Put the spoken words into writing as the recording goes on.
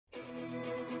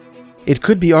It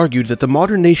could be argued that the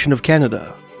modern nation of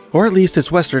Canada, or at least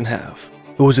its western half,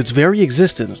 owes its very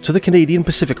existence to the Canadian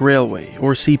Pacific Railway,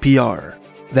 or CPR,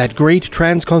 that great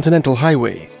transcontinental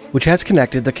highway which has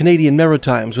connected the Canadian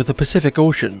Maritimes with the Pacific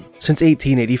Ocean since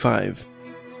 1885.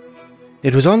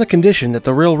 It was on the condition that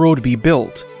the railroad be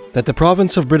built that the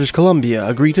province of British Columbia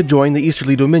agreed to join the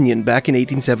Easterly Dominion back in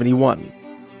 1871.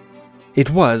 It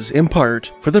was, in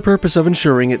part, for the purpose of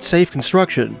ensuring its safe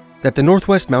construction that the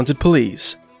Northwest Mounted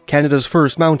Police, Canada's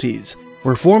first Mounties,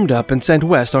 were formed up and sent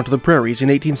west onto the prairies in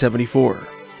 1874,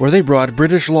 where they brought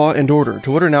British law and order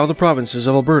to what are now the provinces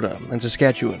of Alberta and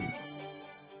Saskatchewan.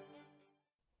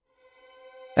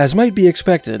 As might be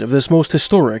expected of this most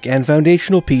historic and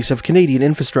foundational piece of Canadian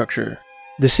infrastructure,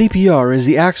 the CPR is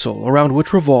the axle around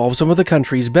which revolve some of the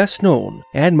country's best-known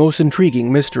and most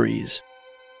intriguing mysteries.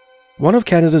 One of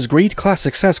Canada's great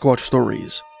classic Sasquatch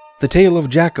stories, the tale of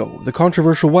Jacko, the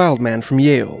controversial wild man from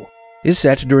Yale, is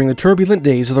set during the turbulent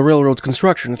days of the railroad's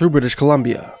construction through British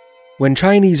Columbia, when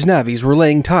Chinese navvies were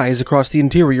laying ties across the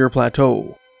interior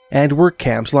plateau, and work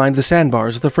camps lined the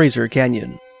sandbars of the Fraser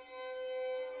Canyon.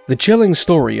 The chilling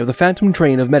story of the Phantom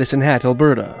Train of Medicine Hat,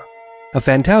 Alberta, a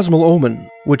phantasmal omen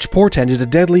which portended a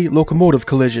deadly locomotive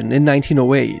collision in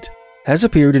 1908, has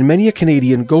appeared in many a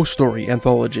Canadian ghost story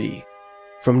anthology,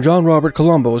 from John Robert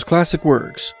Colombo's classic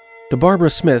works to Barbara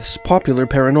Smith's popular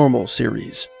paranormal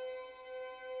series.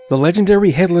 The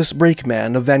legendary Headless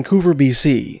Brakeman of Vancouver,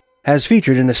 BC, has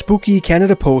featured in a spooky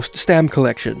Canada Post stamp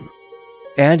collection,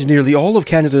 and nearly all of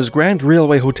Canada's Grand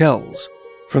Railway hotels,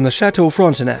 from the Chateau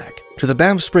Frontenac to the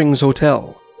Banff Springs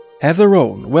Hotel, have their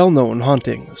own well-known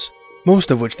hauntings,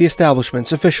 most of which the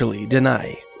establishments officially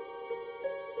deny.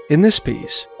 In this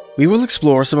piece, we will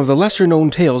explore some of the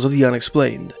lesser-known tales of the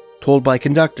unexplained, told by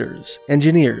conductors,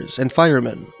 engineers, and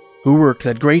firemen who worked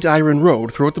that Great Iron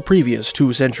Road throughout the previous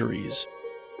 2 centuries.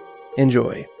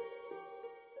 Enjoy.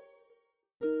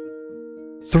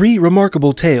 3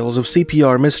 remarkable tales of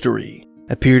CPR mystery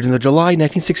appeared in the July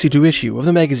 1962 issue of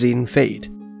the magazine Fate,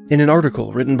 in an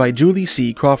article written by Julie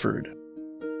C. Crawford.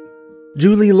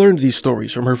 Julie learned these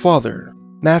stories from her father,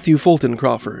 Matthew Fulton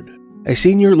Crawford, a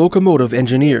senior locomotive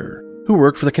engineer who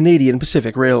worked for the Canadian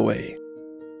Pacific Railway.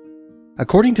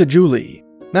 According to Julie,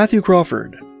 Matthew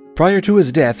Crawford, prior to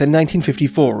his death in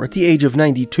 1954 at the age of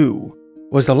 92,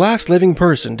 was the last living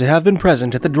person to have been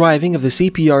present at the driving of the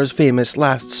CPR's famous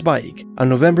Last Spike on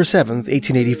November 7,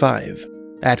 1885,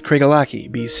 at Craigalackie,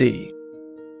 BC.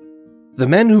 The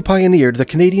men who pioneered the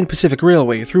Canadian Pacific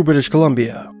Railway through British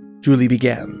Columbia, Julie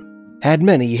began, had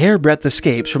many hair-breadth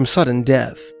escapes from sudden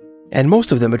death, and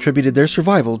most of them attributed their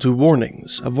survival to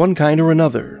warnings of one kind or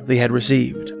another they had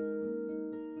received.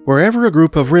 Wherever a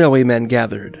group of railwaymen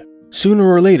gathered,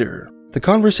 sooner or later, the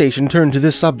conversation turned to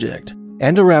this subject,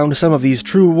 and around some of these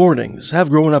true warnings have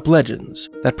grown up legends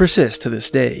that persist to this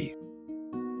day.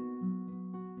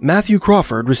 Matthew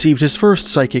Crawford received his first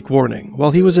psychic warning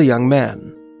while he was a young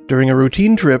man, during a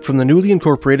routine trip from the newly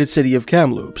incorporated city of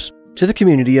Kamloops to the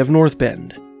community of North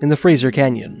Bend in the Fraser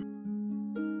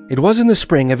Canyon. It was in the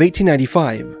spring of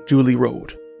 1895, Julie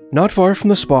wrote, not far from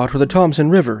the spot where the Thompson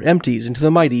River empties into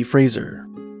the mighty Fraser.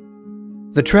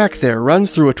 The track there runs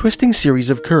through a twisting series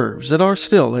of curves that are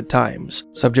still, at times,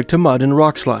 subject to mud and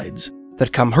rock slides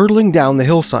that come hurtling down the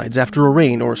hillsides after a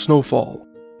rain or snowfall,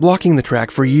 blocking the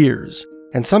track for years,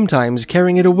 and sometimes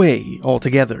carrying it away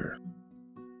altogether.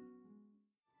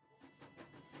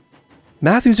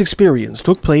 Matthew's experience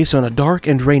took place on a dark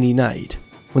and rainy night,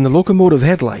 when the locomotive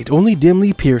headlight only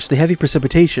dimly pierced the heavy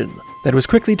precipitation that was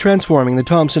quickly transforming the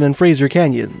Thompson and Fraser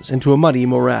canyons into a muddy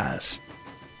morass.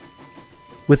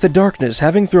 With the darkness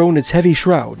having thrown its heavy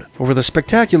shroud over the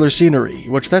spectacular scenery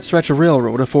which that stretch of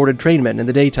railroad afforded trainmen in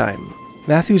the daytime,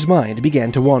 Matthew's mind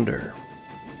began to wander.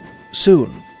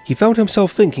 Soon, he found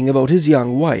himself thinking about his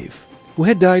young wife, who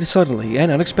had died suddenly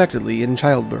and unexpectedly in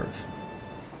childbirth.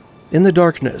 In the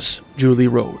darkness, Julie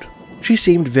wrote, she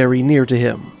seemed very near to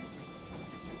him.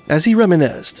 As he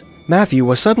reminisced, Matthew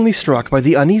was suddenly struck by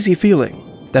the uneasy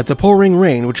feeling that the pouring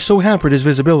rain which so hampered his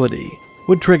visibility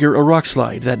would trigger a rock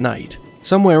slide that night,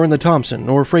 somewhere in the Thompson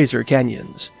or Fraser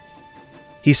canyons.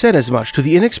 He said as much to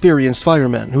the inexperienced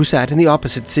fireman who sat in the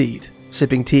opposite seat,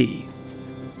 sipping tea.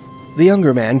 The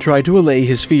younger man tried to allay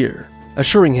his fear,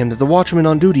 assuring him that the watchman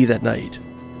on duty that night,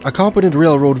 a competent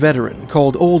railroad veteran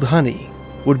called Old Honey,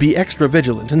 would be extra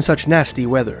vigilant in such nasty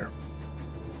weather.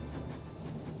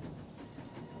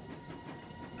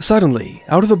 Suddenly,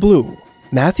 out of the blue,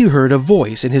 Matthew heard a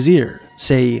voice in his ear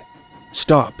say,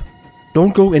 "Stop.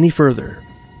 Don't go any further."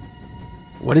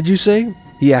 "What did you say?"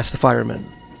 he asked the fireman.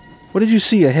 "What did you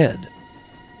see ahead?"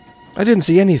 "I didn't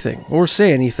see anything or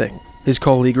say anything," his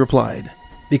colleague replied.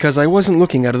 Because I wasn't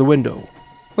looking out of the window.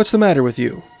 What's the matter with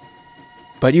you?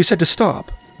 But you said to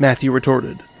stop, Matthew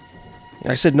retorted.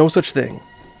 I said no such thing.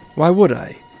 Why would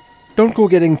I? Don't go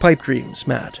getting pipe dreams,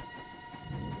 Matt.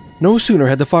 No sooner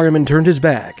had the fireman turned his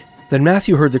back than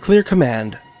Matthew heard the clear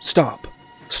command, stop.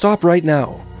 Stop right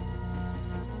now.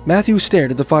 Matthew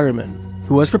stared at the fireman,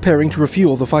 who was preparing to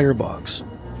refuel the firebox,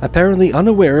 apparently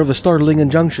unaware of the startling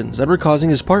injunctions that were causing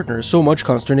his partner so much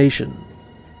consternation.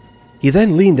 He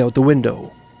then leaned out the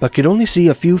window, but could only see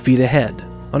a few feet ahead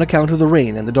on account of the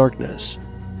rain and the darkness.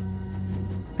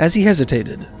 As he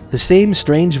hesitated, the same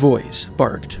strange voice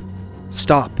barked,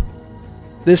 "Stop!"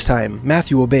 This time,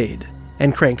 Matthew obeyed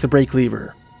and cranked the brake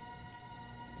lever.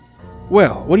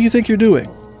 "Well, what do you think you're doing?"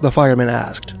 the fireman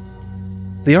asked.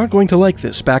 "They aren't going to like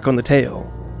this back on the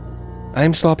tail."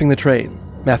 "I'm stopping the train,"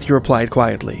 Matthew replied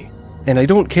quietly, "and I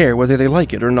don't care whether they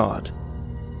like it or not.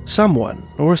 Someone,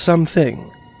 or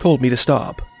something, told me to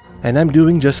stop, and I'm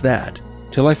doing just that,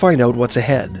 till I find out what's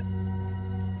ahead."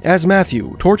 As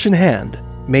Matthew, torch in hand,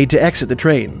 made to exit the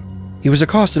train, he was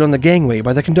accosted on the gangway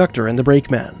by the conductor and the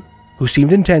brakeman, who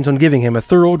seemed intent on giving him a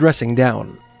thorough dressing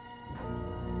down.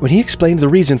 When he explained the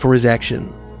reason for his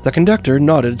action, the conductor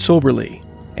nodded soberly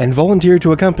and volunteered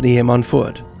to accompany him on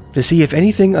foot to see if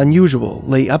anything unusual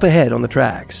lay up ahead on the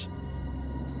tracks.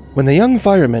 When the young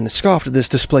fireman scoffed at this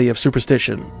display of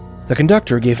superstition, the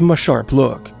conductor gave him a sharp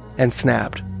look and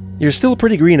snapped, "You're still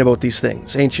pretty green about these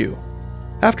things, ain't you?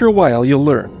 After a while you'll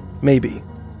learn, maybe.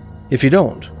 If you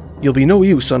don't, you'll be no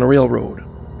use on a railroad."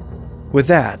 With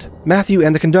that, Matthew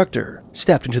and the conductor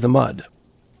stepped into the mud.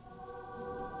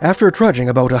 After trudging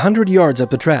about 100 yards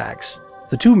up the tracks,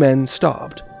 the two men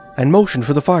stopped and motioned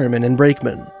for the fireman and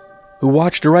brakeman, who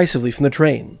watched derisively from the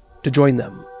train, to join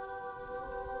them.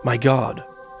 "My God,"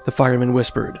 the fireman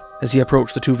whispered as he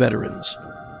approached the two veterans.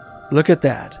 "Look at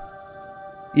that."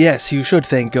 "Yes, you should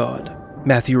thank God,"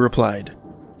 Matthew replied.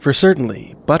 "For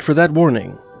certainly, but for that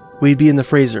warning, we'd be in the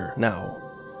Fraser now."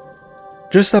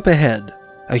 Just up ahead,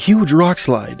 a huge rock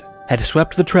slide had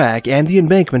swept the track and the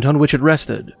embankment on which it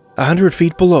rested, 100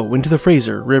 feet below into the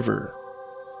Fraser River.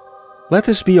 "Let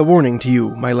this be a warning to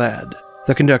you, my lad,"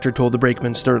 the conductor told the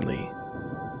brakeman sternly.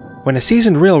 "When a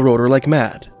seasoned railroader like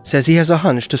Matt says he has a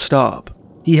hunch to stop,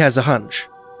 he has a hunch.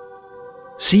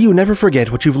 See you never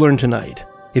forget what you've learned tonight,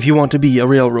 if you want to be a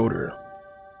railroader."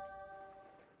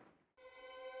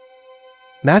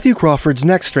 Matthew Crawford's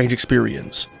next strange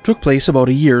experience took place about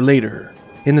a year later,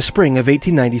 in the spring of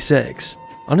 1896,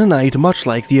 on a night much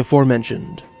like the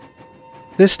aforementioned.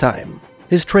 This time,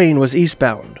 his train was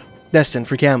eastbound, destined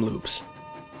for Kamloops.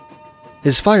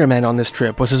 His fireman on this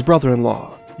trip was his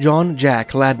brother-in-law, John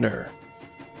Jack Ladner.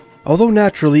 Although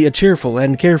naturally a cheerful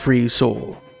and carefree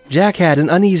soul, Jack had an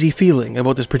uneasy feeling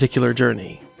about this particular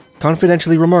journey,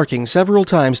 confidentially remarking several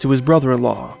times to his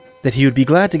brother-in-law that he would be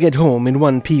glad to get home in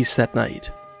one piece that night.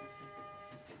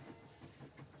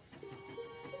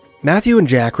 Matthew and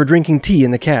Jack were drinking tea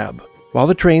in the cab while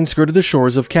the train skirted the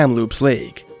shores of Kamloops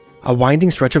Lake, a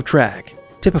winding stretch of track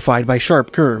typified by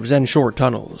sharp curves and short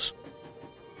tunnels.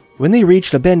 When they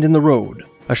reached a bend in the road,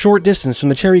 a short distance from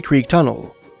the Cherry Creek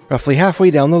Tunnel, roughly halfway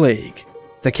down the lake,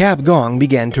 the cab gong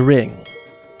began to ring.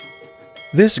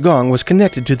 This gong was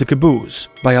connected to the caboose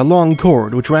by a long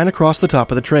cord which ran across the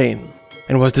top of the train,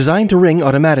 and was designed to ring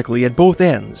automatically at both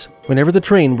ends whenever the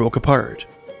train broke apart,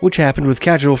 which happened with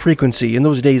casual frequency in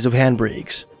those days of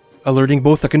handbrakes, alerting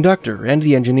both the conductor and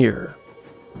the engineer.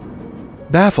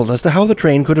 Baffled as to how the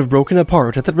train could have broken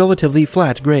apart at that relatively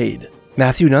flat grade,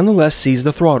 Matthew nonetheless seized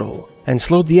the throttle and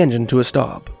slowed the engine to a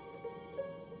stop.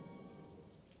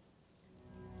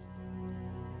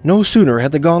 No sooner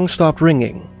had the gong stopped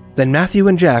ringing than Matthew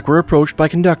and Jack were approached by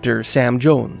conductor Sam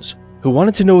Jones, who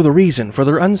wanted to know the reason for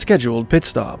their unscheduled pit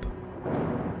stop.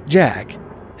 Jack,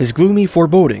 his gloomy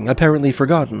foreboding apparently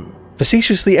forgotten,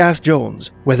 facetiously asked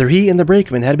Jones whether he and the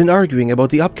brakeman had been arguing about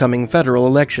the upcoming federal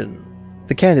election,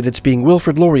 the candidates being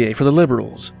Wilfrid Laurier for the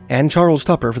Liberals and Charles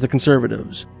Tupper for the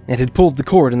Conservatives, and had pulled the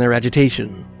cord in their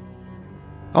agitation.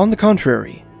 On the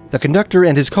contrary, the conductor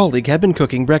and his colleague had been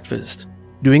cooking breakfast,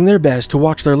 doing their best to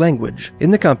watch their language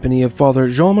in the company of Father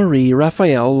Jean-Marie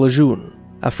Raphael Lejeune,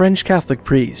 a French Catholic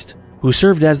priest who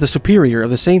served as the superior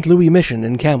of the St. Louis Mission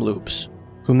in Kamloops,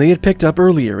 whom they had picked up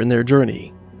earlier in their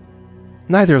journey.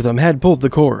 Neither of them had pulled the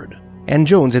cord, and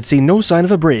Jones had seen no sign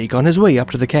of a break on his way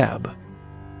up to the cab.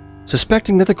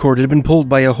 Suspecting that the cord had been pulled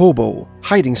by a hobo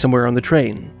hiding somewhere on the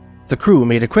train, the crew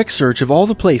made a quick search of all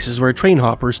the places where train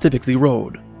hoppers typically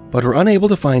rode, but were unable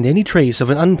to find any trace of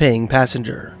an unpaying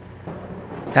passenger.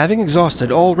 Having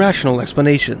exhausted all rational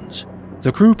explanations,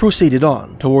 the crew proceeded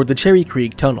on toward the Cherry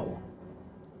Creek Tunnel.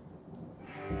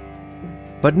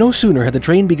 But no sooner had the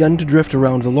train begun to drift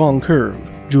around the long curve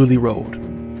Julie rode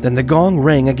than the gong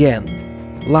rang again,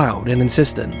 loud and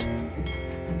insistent.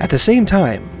 At the same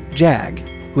time, Jack,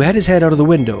 who had his head out of the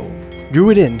window, drew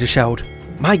it in to shout,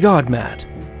 "My God, Matt,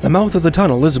 the mouth of the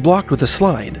tunnel is blocked with a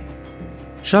slide.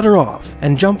 Shut her off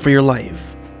and jump for your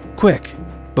life. Quick,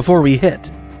 before we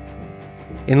hit."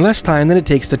 In less time than it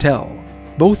takes to tell,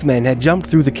 both men had jumped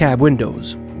through the cab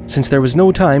windows, since there was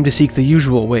no time to seek the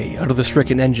usual way out of the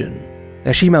stricken engine,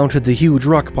 as she mounted the huge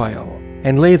rock pile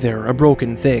and lay there a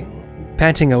broken thing,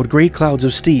 panting out great clouds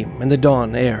of steam in the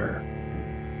dawn air.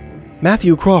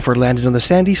 Matthew Crawford landed on the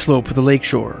sandy slope of the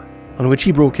lakeshore, on which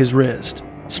he broke his wrist,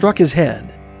 struck his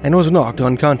head, and was knocked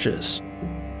unconscious.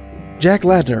 Jack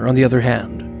Ladner, on the other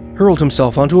hand, hurled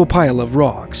himself onto a pile of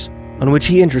rocks, on which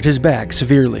he injured his back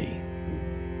severely.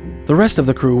 The rest of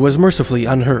the crew was mercifully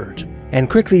unhurt, and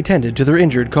quickly tended to their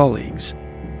injured colleagues.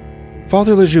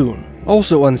 Father Lejeune,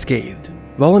 also unscathed,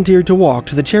 volunteered to walk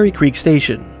to the Cherry Creek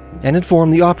station and inform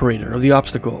the operator of the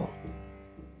obstacle.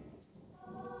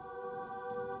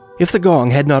 If the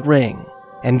gong had not rang,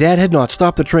 and Dad had not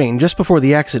stopped the train just before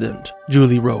the accident,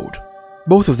 Julie wrote,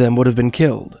 both of them would have been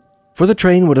killed, for the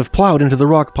train would have plowed into the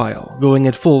rock pile, going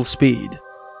at full speed.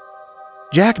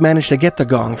 Jack managed to get the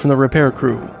gong from the repair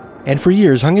crew, and for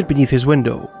years hung it beneath his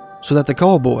window, so that the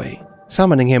call boy,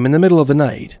 summoning him in the middle of the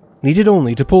night, needed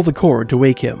only to pull the cord to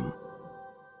wake him.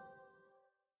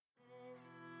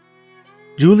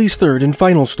 Julie's third and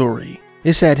final story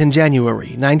is set in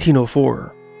January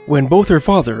 1904, when both her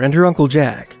father and her Uncle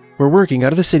Jack were working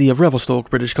out of the city of Revelstoke,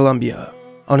 British Columbia,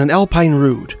 on an alpine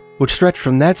route which stretched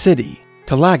from that city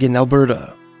to Laggan,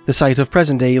 Alberta, the site of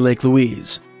present-day Lake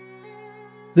Louise.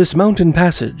 This mountain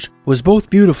passage was both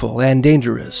beautiful and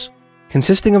dangerous,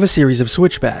 consisting of a series of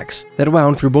switchbacks that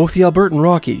wound through both the Albertan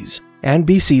Rockies and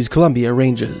BC's Columbia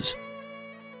Ranges.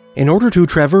 In order to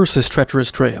traverse this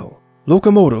treacherous trail,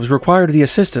 locomotives required the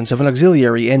assistance of an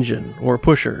auxiliary engine, or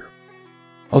pusher.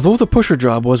 Although the pusher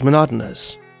job was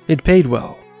monotonous, it paid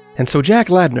well, and so Jack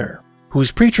Ladner,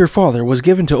 whose preacher father was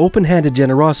given to open-handed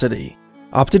generosity,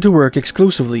 opted to work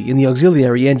exclusively in the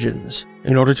auxiliary engines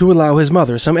in order to allow his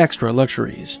mother some extra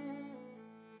luxuries.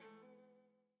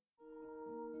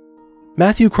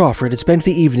 Matthew Crawford had spent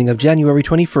the evening of January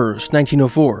 21st,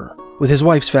 1904, with his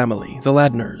wife's family, the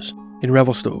Ladners, in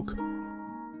Revelstoke.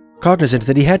 Cognizant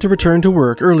that he had to return to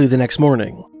work early the next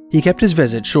morning, he kept his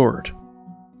visit short.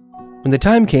 When the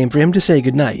time came for him to say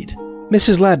goodnight,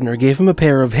 Mrs. Ladner gave him a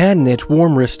pair of hand-knit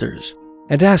warm wristers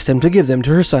and asked him to give them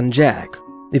to her son Jack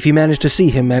if he managed to see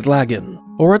him at Laggan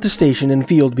or at the station in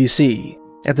Field, BC,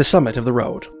 at the summit of the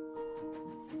route.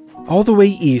 All the way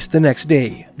east the next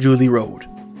day, Julie wrote,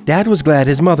 Dad was glad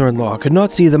his mother-in-law could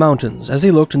not see the mountains as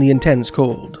they looked in the intense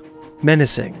cold,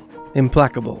 menacing,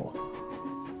 implacable.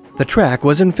 The track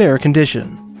was in fair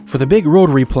condition, for the big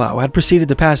rotary plow had preceded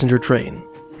the passenger train,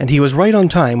 and he was right on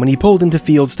time when he pulled into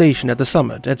Field Station at the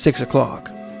summit at 6 o'clock.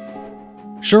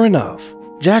 Sure enough,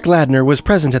 Jack Ladner was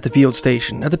present at the Field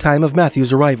Station at the time of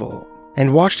Matthew's arrival,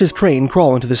 and watched his train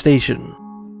crawl into the station.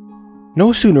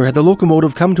 No sooner had the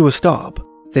locomotive come to a stop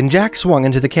than Jack swung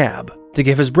into the cab to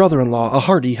give his brother-in-law a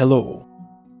hearty hello.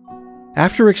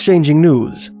 After exchanging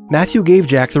news, Matthew gave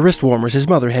Jack the wrist warmers his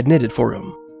mother had knitted for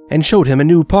him, and showed him a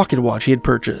new pocket watch he had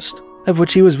purchased, of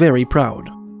which he was very proud.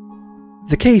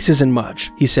 "The case isn't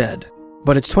much," he said,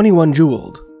 "but it's 21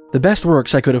 jeweled, the best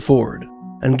works I could afford,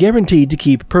 and guaranteed to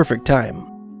keep perfect time."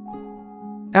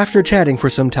 After chatting for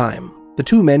some time, the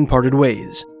two men parted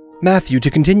ways, Matthew to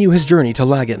continue his journey to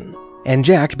Laggan, and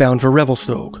Jack bound for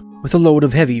Revelstoke with a load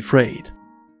of heavy freight.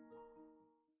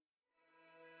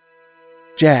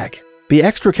 "Jack, be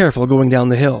extra careful going down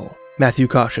the hill," Matthew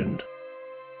cautioned.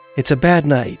 "It's a bad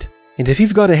night, and if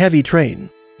you've got a heavy train,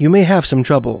 you may have some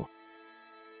trouble.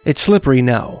 It's slippery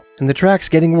now, and the track's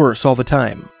getting worse all the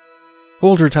time.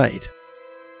 Hold her tight."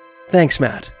 "Thanks,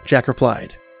 Matt," Jack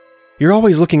replied. "You're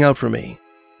always looking out for me,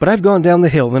 but I've gone down the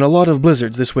hill in a lot of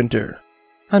blizzards this winter.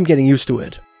 I'm getting used to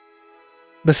it.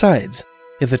 Besides,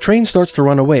 if the train starts to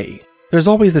run away, there's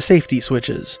always the safety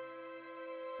switches.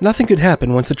 Nothing could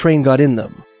happen once the train got in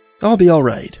them. I'll be all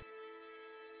right.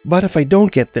 But if I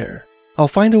don't get there, I'll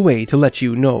find a way to let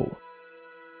you know."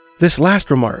 This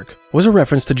last remark was a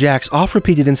reference to Jack's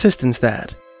oft-repeated insistence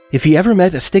that, if he ever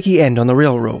met a sticky end on the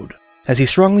railroad, as he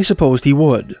strongly supposed he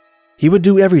would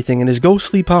do everything in his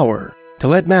ghostly power to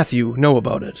let Matthew know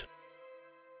about it.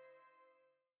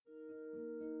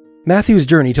 Matthew's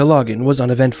journey to Laggan was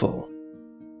uneventful.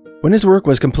 When his work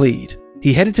was complete,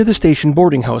 he headed to the station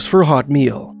boarding house for a hot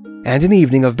meal and an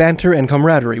evening of banter and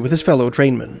camaraderie with his fellow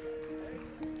trainmen.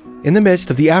 In the midst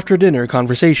of the after-dinner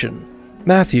conversation,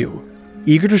 Matthew,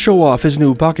 eager to show off his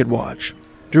new pocket watch,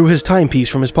 drew his timepiece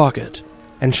from his pocket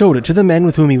and showed it to the men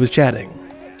with whom he was chatting,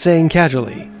 saying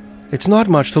casually, "It's not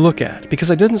much to look at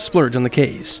because I didn't splurge on the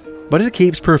case, but it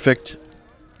keeps perfect."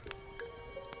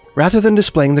 Rather than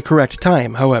displaying the correct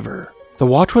time, however, the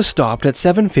watch was stopped at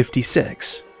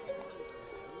 7:56.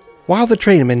 While the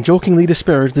trainman jokingly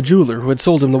disparaged the jeweler who had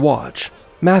sold him the watch,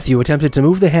 Matthew attempted to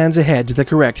move the hands ahead to the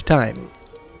correct time.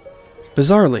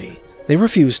 Bizarrely, they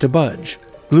refused to budge,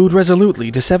 glued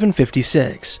resolutely to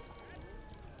 7:56.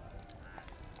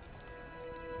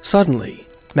 Suddenly,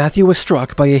 Matthew was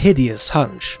struck by a hideous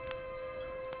hunch.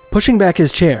 Pushing back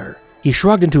his chair, he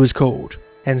shrugged into his coat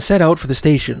and set out for the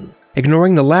station,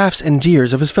 ignoring the laughs and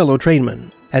jeers of his fellow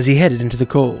trainmen as he headed into the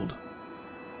cold.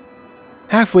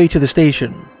 Halfway to the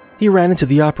station, he ran into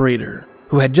the operator,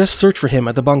 who had just searched for him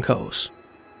at the bunkhouse.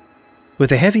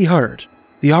 With a heavy heart,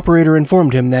 the operator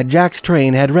informed him that Jack's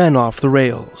train had ran off the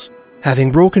rails,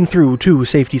 having broken through 2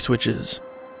 safety switches.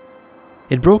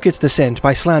 It broke its descent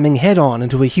by slamming head-on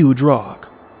into a huge rock.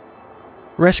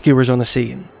 Rescuers on the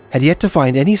scene had yet to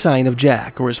find any sign of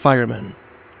Jack or his firemen.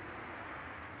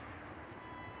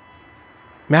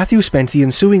 Matthew spent the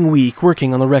ensuing week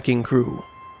working on the wrecking crew,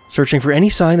 searching for any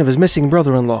sign of his missing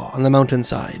brother-in-law on the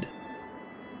mountainside.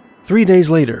 3 days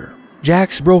later,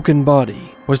 Jack's broken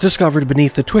body was discovered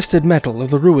beneath the twisted metal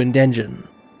of the ruined engine.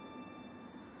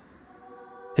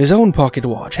 His own pocket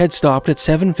watch had stopped at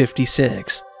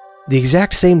 7:56, the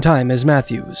exact same time as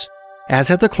Matthew's, as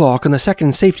had the clock on the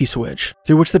second safety switch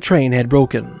through which the train had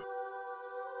broken.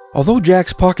 Although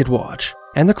Jack's pocket watch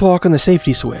and the clock on the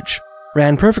safety switch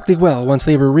ran perfectly well once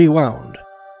they were rewound,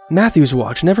 Matthew's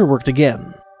watch never worked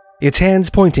again, its hands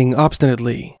pointing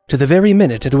obstinately to the very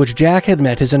minute at which Jack had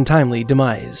met his untimely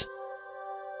demise.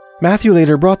 Matthew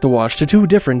later brought the watch to 2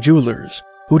 different jewelers,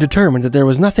 who determined that there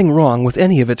was nothing wrong with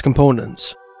any of its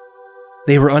components.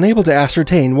 They were unable to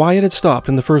ascertain why it had stopped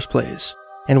in the first place,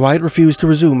 and why it refused to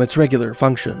resume its regular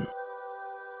function.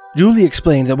 Julie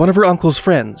explained that one of her uncle's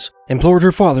friends implored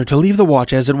her father to leave the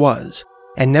watch as it was,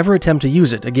 and never attempt to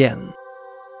use it again.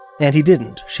 And he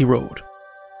didn't, she wrote.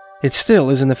 "It still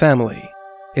is in the family,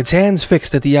 its hands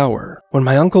fixed at the hour when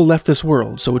my uncle left this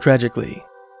world so tragically."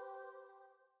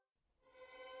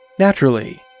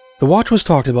 Naturally, the watch was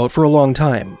talked about for a long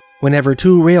time whenever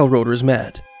 2 railroaders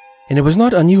met, and it was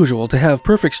not unusual to have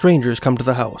perfect strangers come to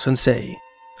the house and say,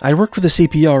 "I work for the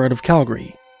CPR out of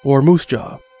Calgary, or Moose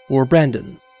Jaw, or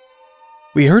Brandon.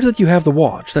 We heard that you have the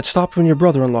watch that stopped when your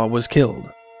brother-in-law was killed.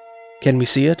 Can we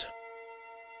see it?"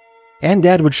 And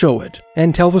Dad would show it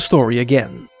and tell the story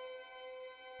again.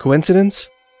 Coincidence?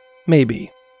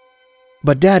 Maybe.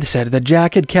 But Dad said that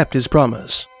Jack had kept his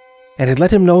promise, and had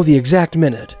let him know the exact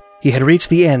minute he had reached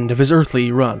the end of his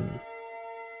earthly run.